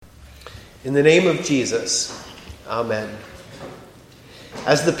In the name of Jesus, amen.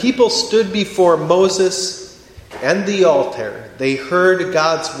 As the people stood before Moses and the altar, they heard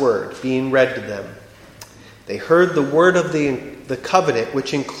God's word being read to them. They heard the word of the covenant,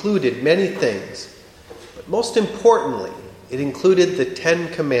 which included many things. But most importantly, it included the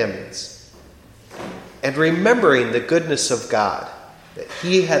 10 Commandments. And remembering the goodness of God, that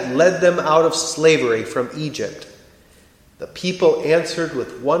he had led them out of slavery from Egypt, the people answered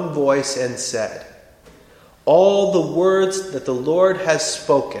with one voice and said, "All the words that the Lord has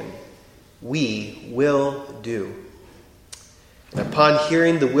spoken, we will do." And upon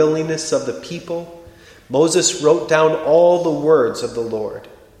hearing the willingness of the people, Moses wrote down all the words of the Lord.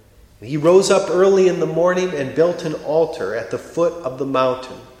 He rose up early in the morning and built an altar at the foot of the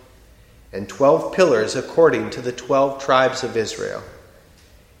mountain, and 12 pillars according to the 12 tribes of Israel.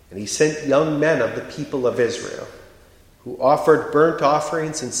 And he sent young men of the people of Israel, who offered burnt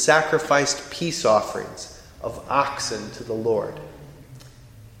offerings and sacrificed peace offerings of oxen to the Lord.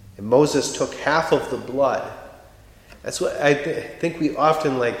 And Moses took half of the blood. That's what I think we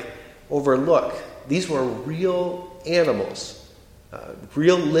often overlook. These were real animals,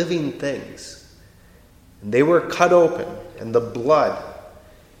 real living things. And they were cut open, and the blood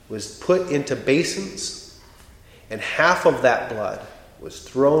was put into basins, and half of that blood was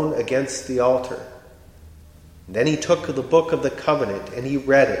thrown against the altar. Then he took the book of the covenant and he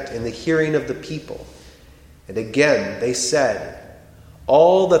read it in the hearing of the people. And again they said,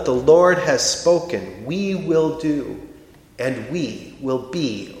 "All that the Lord has spoken we will do, and we will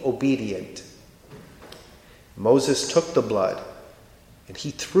be obedient." Moses took the blood and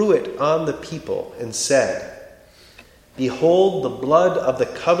he threw it on the people and said, "Behold the blood of the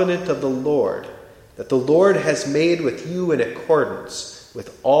covenant of the Lord, that the Lord has made with you in accordance with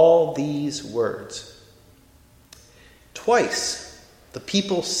all these words." Twice the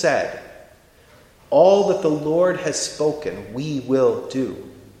people said, "All that the Lord has spoken, we will do."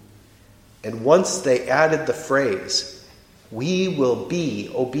 And once they added the phrase, "We will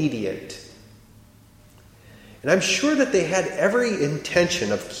be obedient." And I'm sure that they had every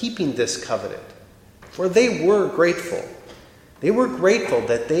intention of keeping this covenant, for they were grateful. They were grateful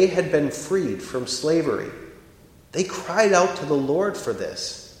that they had been freed from slavery. They cried out to the Lord for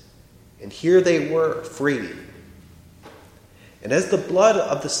this, and here they were, free. And as the blood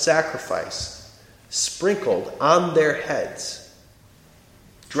of the sacrifice sprinkled on their heads,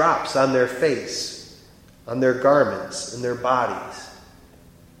 drops on their face, on their garments, and their bodies,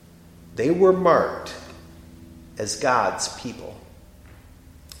 they were marked as God's people.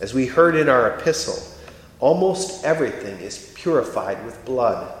 As we heard in our epistle, almost everything is purified with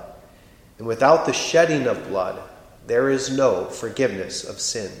blood, and without the shedding of blood, there is no forgiveness of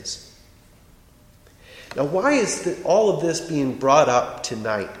sins. Now, why is all of this being brought up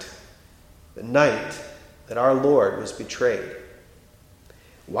tonight, the night that our Lord was betrayed?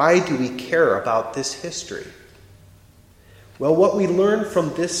 Why do we care about this history? Well, what we learn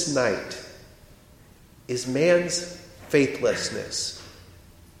from this night is man's faithlessness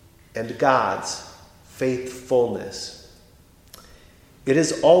and God's faithfulness. It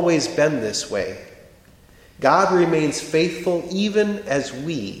has always been this way. God remains faithful even as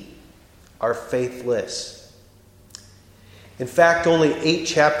we are faithless. In fact, only 8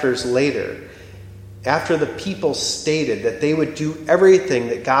 chapters later, after the people stated that they would do everything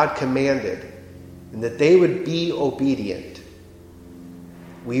that God commanded and that they would be obedient,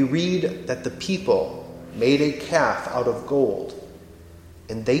 we read that the people made a calf out of gold,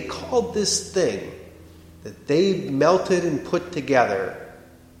 and they called this thing that they melted and put together,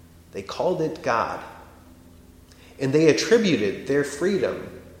 they called it God. And they attributed their freedom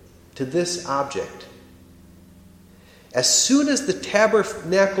to this object. As soon as the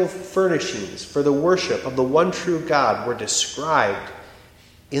tabernacle furnishings for the worship of the one true God were described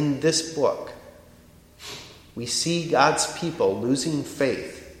in this book, we see God's people losing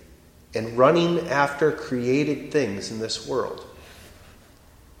faith and running after created things in this world.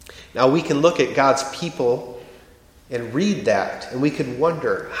 Now we can look at God's people and read that, and we could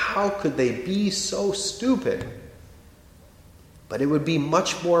wonder, how could they be so stupid? But it would be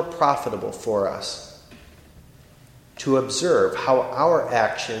much more profitable for us to observe how our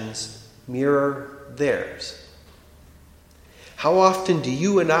actions mirror theirs. How often do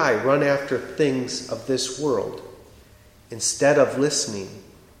you and I run after things of this world instead of listening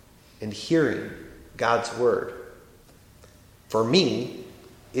and hearing God's word? For me,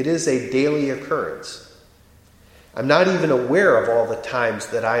 it is a daily occurrence. I'm not even aware of all the times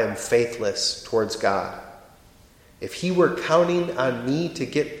that I am faithless towards God. If he were counting on me to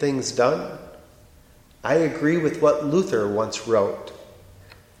get things done, I agree with what Luther once wrote,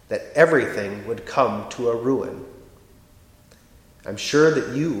 that everything would come to a ruin. I'm sure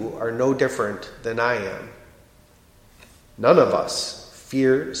that you are no different than I am. None of us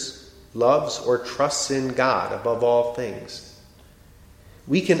fears, loves, or trusts in God above all things.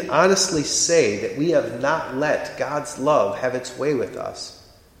 We can honestly say that we have not let God's love have its way with us.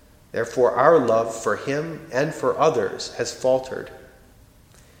 Therefore, our love for him and for others has faltered.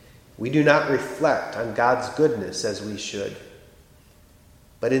 We do not reflect on God's goodness as we should,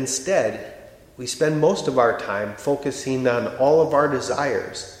 but instead, we spend most of our time focusing on all of our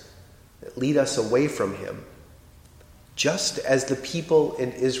desires that lead us away from him, just as the people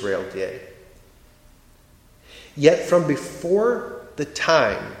in Israel did. Yet from before the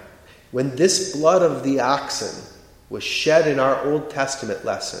time when this blood of the oxen was shed in our Old Testament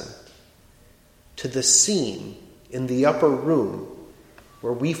lesson, to the scene in the upper room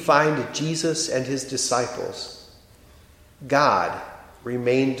where we find Jesus and his disciples, God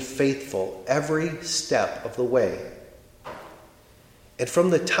remained faithful every step of the way. And from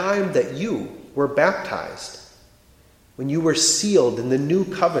the time that you were baptized, when you were sealed in the new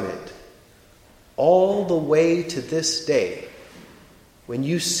covenant, all the way to this day, when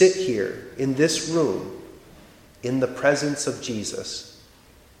you sit here in this room in the presence of Jesus,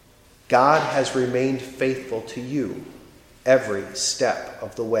 God has remained faithful to you every step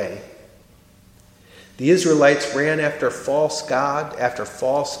of the way. The Israelites ran after false god after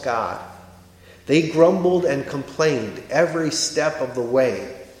false god. They grumbled and complained every step of the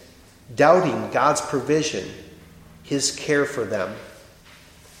way, doubting God's provision, his care for them.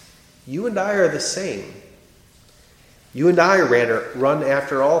 You and I are the same. You and I run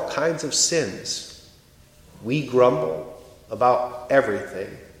after all kinds of sins. We grumble about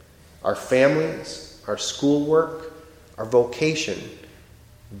everything. Our families, our schoolwork, our vocation,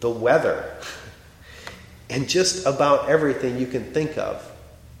 the weather, and just about everything you can think of,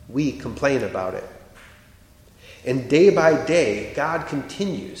 we complain about it. And day by day, God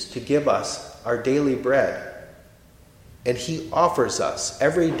continues to give us our daily bread. And he offers us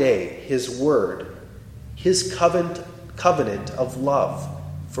every day his word, his covenant of love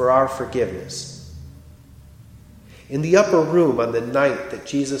for our forgiveness. In the upper room on the night that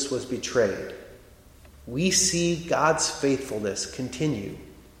Jesus was betrayed, we see God's faithfulness continue.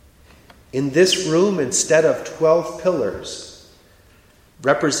 In this room, instead of 12 pillars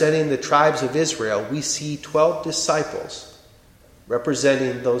representing the tribes of Israel, we see 12 disciples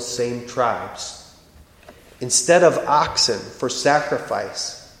representing those same tribes. Instead of oxen for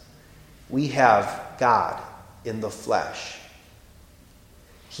sacrifice, we have God in the flesh.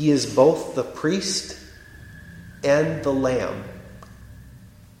 He is both the priest and the lamb.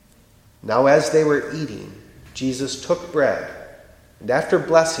 Now as they were eating, Jesus took bread, and after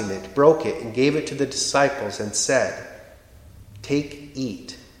blessing it, broke it and gave it to the disciples and said, "Take,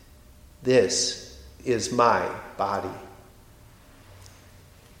 eat. This is my body."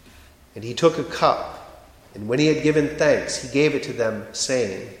 And he took a cup, and when he had given thanks, he gave it to them,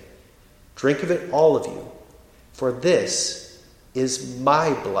 saying, "Drink of it, all of you, for this is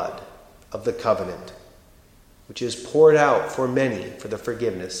my blood of the covenant, which is poured out for many for the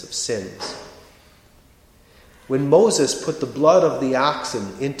forgiveness of sins." When Moses put the blood of the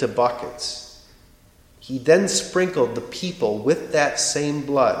oxen into buckets, he then sprinkled the people with that same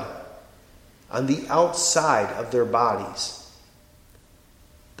blood on the outside of their bodies.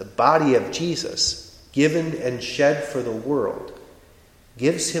 The body of Jesus, given and shed for the world,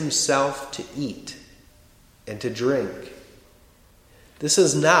 gives himself to eat and to drink. This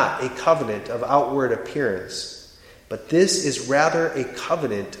is not a covenant of outward appearance, but this is rather a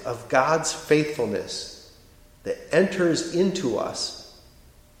covenant of God's faithfulness that enters into us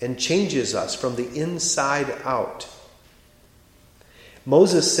and changes us from the inside out.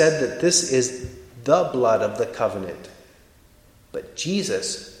 Moses said that this is the blood of the covenant, but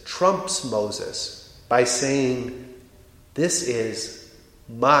Jesus trumps Moses by saying, "This is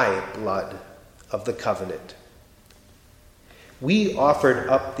my blood of the covenant." We offered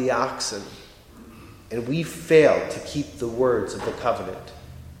up the oxen, and we failed to keep the words of the covenant.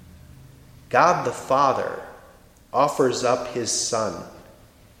 God the Father offers up his Son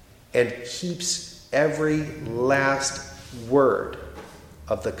and keeps every last word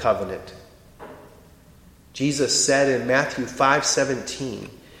of the covenant. Jesus said in Matthew 5:17,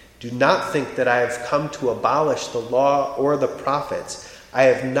 "Do not think that I have come to abolish the law or the prophets. I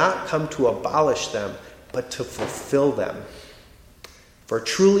have not come to abolish them, but to fulfill them. For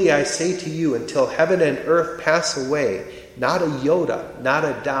truly I say to you, until heaven and earth pass away, not a iota, not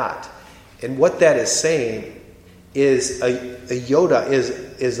a dot." And what that is saying is a iota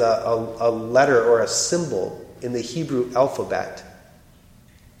is a letter or a symbol in the Hebrew alphabet.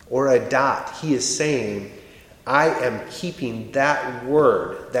 or a dot. He is saying, I am keeping that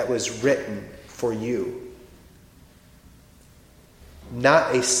word that was written for you.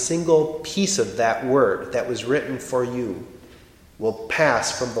 Not a single piece of that word that was written for you will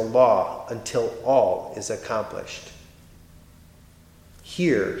pass from the law until all is accomplished.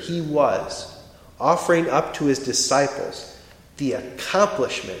 Here he was, offering up to his disciples the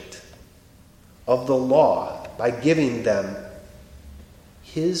accomplishment of the law by giving them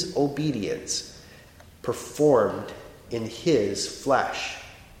his obedience performed in his flesh,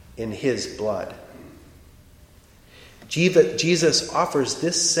 in his blood. Jesus offers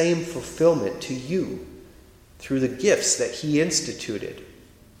this same fulfillment to you through the gifts that he instituted.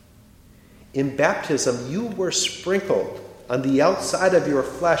 In baptism, you were sprinkled on the outside of your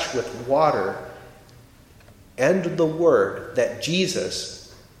flesh with water and the word that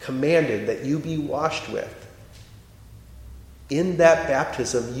Jesus commanded that you be washed with. In that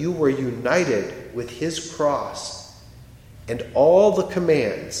baptism, you were united with his cross, and all the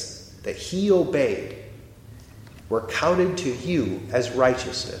commands that he obeyed were counted to you as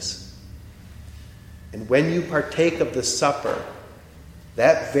righteousness. And when you partake of the supper,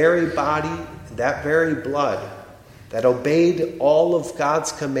 that very body, that very blood that obeyed all of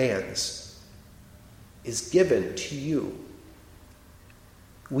God's commands is given to you.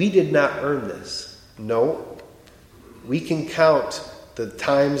 We did not earn this. No. We can count the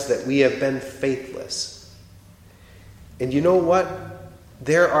times that we have been faithless. And you know what?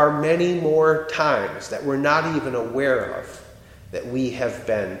 There are many more times that we're not even aware of that we have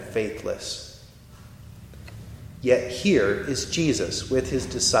been faithless. Yet here is Jesus with his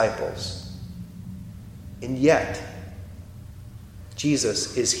disciples. And yet,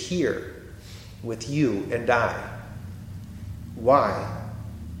 Jesus is here with you and I. Why?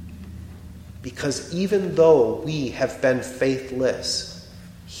 Because even though we have been faithless,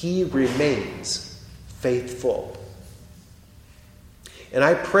 he remains faithful. And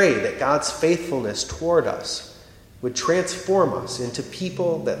I pray that God's faithfulness toward us would transform us into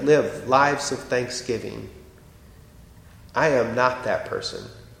people that live lives of thanksgiving. I am not that person,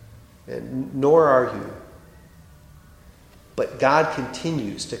 and nor are you. But God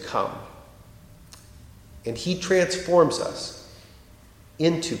continues to come, and he transforms us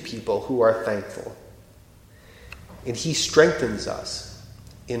into people who are thankful. And he strengthens us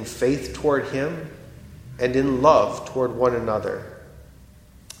in faith toward him and in love toward one another.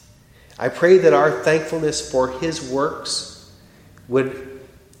 I pray that our thankfulness for his works would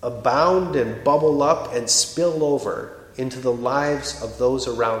abound and bubble up and spill over into the lives of those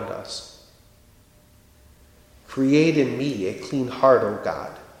around us. Create in me a clean heart, O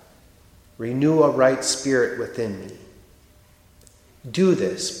God. Renew a right spirit within me. Do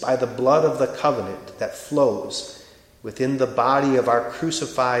this by the blood of the covenant that flows within the body of our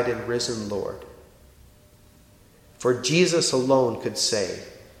crucified and risen Lord. For Jesus alone could say,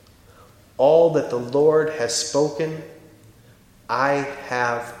 all that the Lord has spoken, I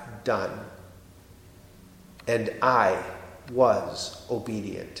have done. And I was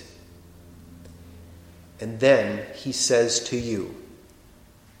obedient. And then he says to you,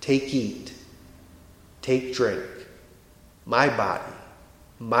 take, eat, take, drink, my body,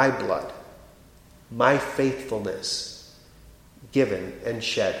 my blood, my faithfulness, given and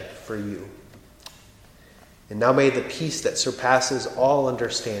shed for you. And now may the peace that surpasses all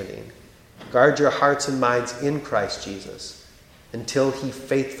understanding guard your hearts and minds in Christ Jesus until he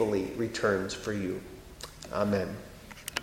faithfully returns for you. Amen.